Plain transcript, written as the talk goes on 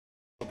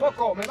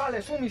poco, me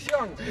vale su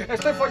misión.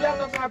 Estoy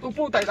follándome a tu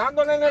puta y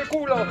dándole en el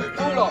culo.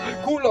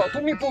 Culo,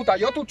 tú mi puta,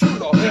 yo tu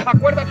chulo.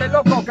 Acuérdate,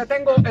 loco, que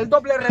tengo el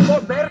doble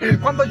revólver.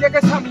 Cuando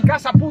llegues a mi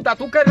casa, puta,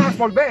 tú querrás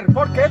volver.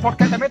 ¿Por qué?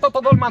 Porque te meto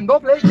todo el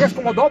mandoble y es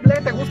como doble.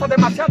 Te gusta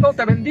demasiado,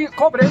 te vendí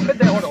cobre en vez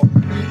de oro.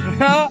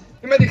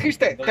 Y me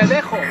dijiste, te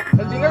dejo.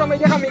 El dinero me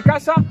llega a mi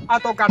casa a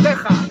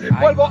tocateja.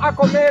 Vuelvo a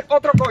comer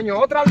otro coño,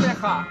 otra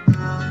almeja.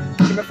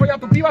 Si me folla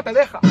tu piba, te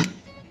deja.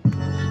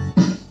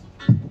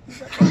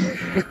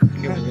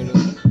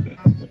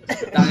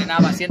 Dale,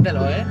 Navas,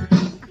 siéntelo,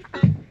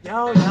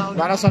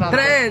 Van a sonar.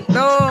 3,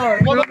 2,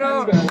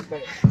 1.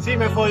 Si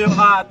me follo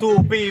a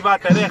tu piba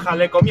te deja.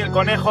 Le comí el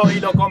conejo y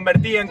lo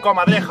convertí en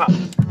comadreja.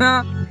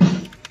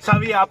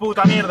 Sabía a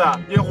puta mierda.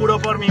 Yo juro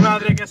por mi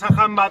madre que esa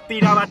jamba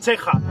tiraba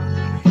cheja.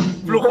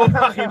 Flujo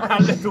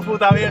vaginal de tu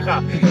puta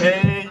vieja.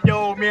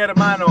 Yo mi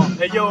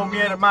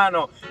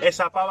hermano.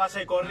 Esa pava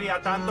se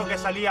corría tanto que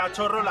salía a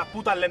chorro las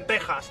putas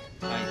lentejas.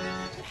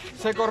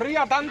 Se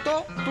corría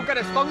tanto, tú que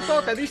eres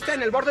tonto, te diste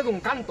en el borde de un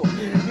canto.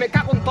 Me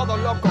cago en todo,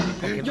 loco.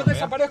 Yo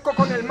desaparezco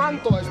con el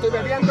manto. Estoy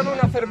bebiendo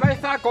una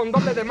cerveza con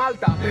doble de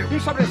malta.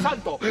 Un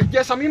sobresalto, y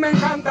eso a mí me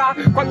encanta.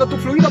 Cuando tu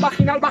fluido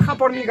vaginal baja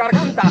por mi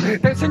garganta.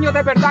 Te enseño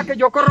de verdad que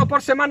yo corro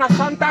por Semana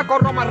Santa.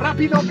 Corro más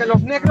rápido que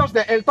los negros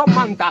de el Top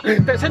Manta.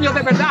 Te enseño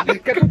de verdad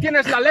que tú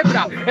tienes la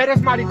lepra.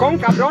 Eres maricón,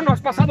 cabrón, no has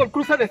pasado el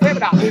cruce de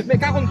cebra. Me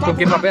cago en todo,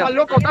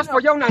 loco, te has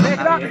follado una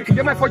negra. Y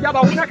yo me he follado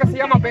a una que se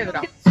llama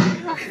Pedra.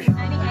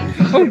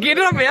 ¿Con quién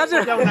rapeas?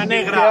 Ya una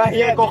negra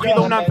y he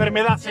cogido una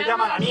enfermedad, se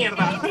llama la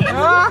mierda.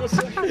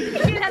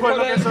 Pues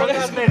lo que son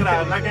las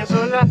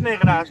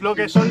negras, lo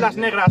que son las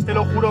negras, te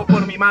lo juro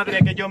por mi madre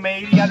que yo me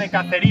iría de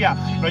cacería.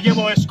 No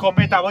llevo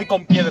escopeta, voy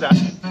con piedras.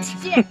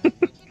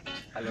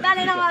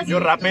 Dale, Navas. Yo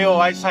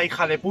rapeo a esa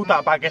hija de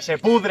puta para que se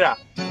pudra.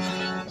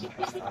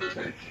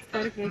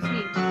 Porque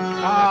sí.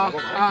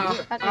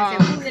 Para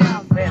que se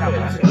pudra.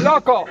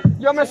 Loco,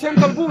 yo me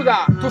siento el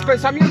Buda. Tus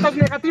pensamientos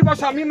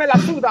negativos a mí me la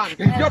sudan.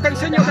 Yo te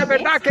enseño de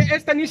verdad que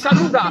este ni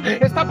saluda.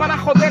 Está para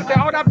joderte,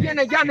 ahora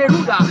viene ya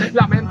Neruda.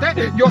 La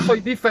mente, yo soy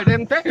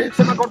diferente.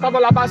 Se me ha cortado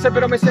la base,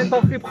 pero me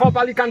siento hip hop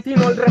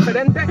alicantino el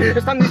referente.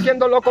 Están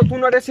diciendo, loco, tú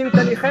no eres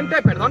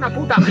inteligente. Perdona,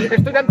 puta,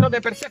 estoy dentro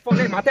de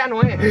Perséfone. Maté a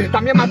Noé,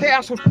 también maté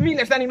a sus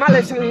miles de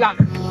animales en la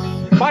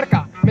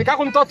barca. Me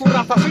cago en toda tu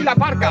raza, soy la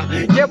parca.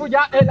 Llevo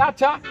ya el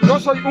hacha, no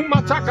soy un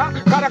machaca.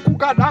 Cara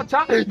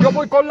cucaracha, yo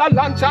voy con la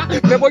lancha.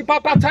 Me voy pa'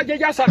 pacha y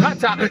ella se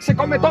agacha. Se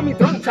come toda mi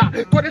troncha,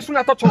 tú eres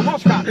una tocho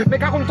mosca. Me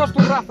cago en toda tu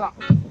raza.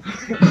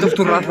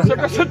 Se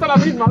presenta la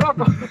misma,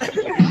 loco.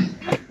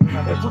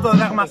 El puto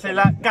Dragma se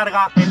la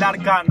carga el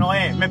arca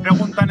Noé. Me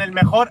preguntan el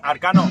mejor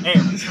arcano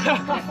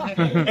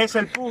es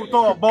el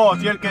puto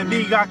boss. Y el que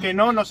diga que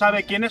no, no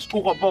sabe quién es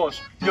Hugo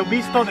Boss. Yo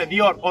visto de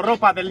Dior o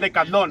ropa del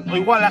Decathlon. O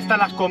igual hasta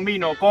las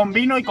combino, con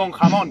vino y con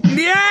jamón.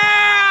 ¡Yeah!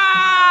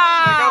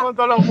 Me cago en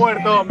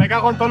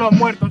todos los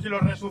muertos y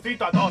los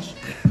resucito a dos.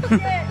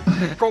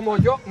 Como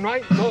yo no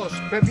hay dos,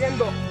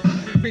 bebiendo,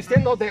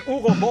 vistiendo de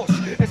Hugo Boss.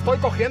 Estoy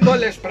cogiendo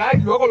el spray,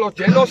 luego los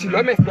hielos y lo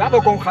he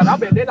mezclado con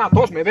jarabe de la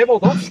tos. Me bebo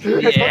dos.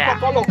 Estoy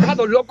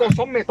colocado, loco,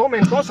 son me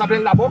tomen dos.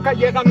 Abren la boca,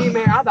 llega mi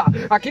meada.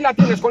 Aquí la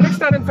tienes con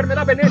extra de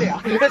enfermedad venérea.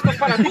 Esto es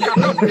para ti,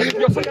 cabrón.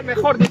 Yo soy el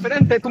mejor,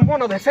 diferente, tu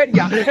mono de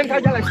feria. Entra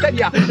ya la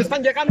histeria.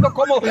 Están llegando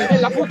como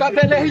en la puta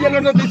tele y en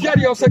los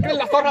noticiarios. Se creen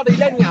la zorra de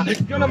Ilenia.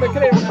 Yo no me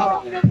creo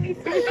nada.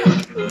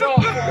 No.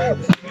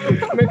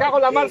 Me cago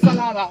en la mal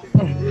salada.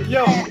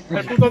 Yo,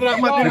 el puto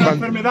Dragma tiene una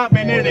enfermedad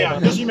venérea.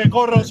 Yo si me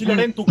corro, si lo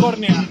haré en tu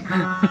córnea.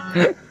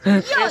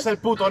 Es el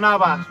puto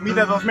Navas,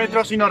 mide 2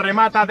 metros y nos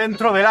remata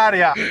dentro del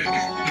área.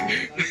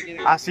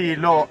 Así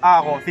lo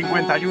hago,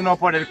 51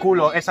 por el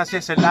culo, esa sí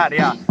es el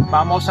área.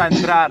 Vamos a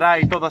entrar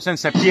ahí todos en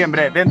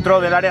septiembre. Dentro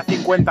del área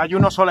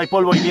 51 solo hay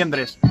polvo y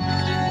liendres.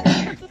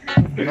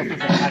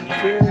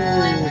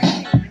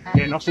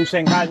 Que no se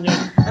engañen.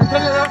 Entré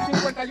en el área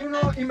 51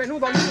 y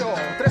menudo lío.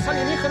 3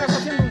 alienígenas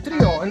haciendo un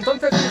trío.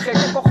 Entonces dije,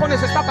 ¿qué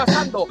cojones está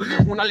pasando?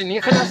 Un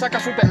alienígena saca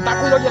su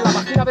tentáculo y en la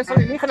vagina de ese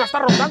alienígena está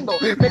rondando.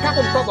 Me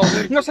cago en todo,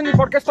 no sé ni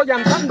por qué estoy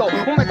andando.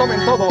 Me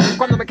tomen todo,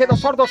 cuando me quedo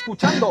sordo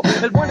escuchando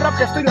el buen rap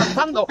que estoy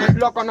lanzando.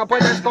 Loco, no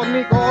puedes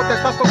conmigo, te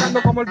estás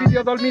tocando como el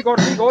vídeo de Olmigo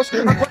Hormigos.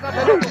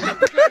 Acuérdate, loco,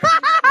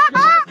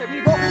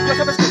 ya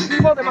sabes que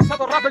escribo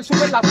demasiado rap en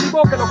super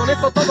lativo, que lo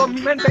conecto todo en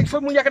mi mente y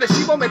soy muy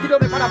agresivo. Me tiro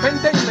de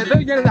parapente y me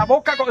doy en la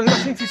boca con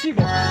los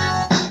incisivos.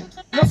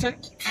 No sé.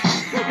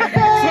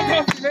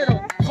 Soy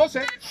primero,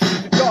 José.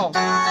 Yo.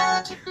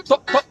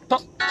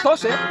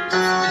 Tose.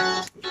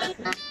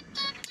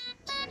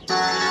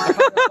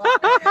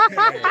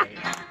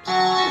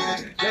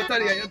 Ya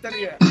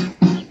estaría.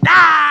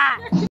 ¡Ah!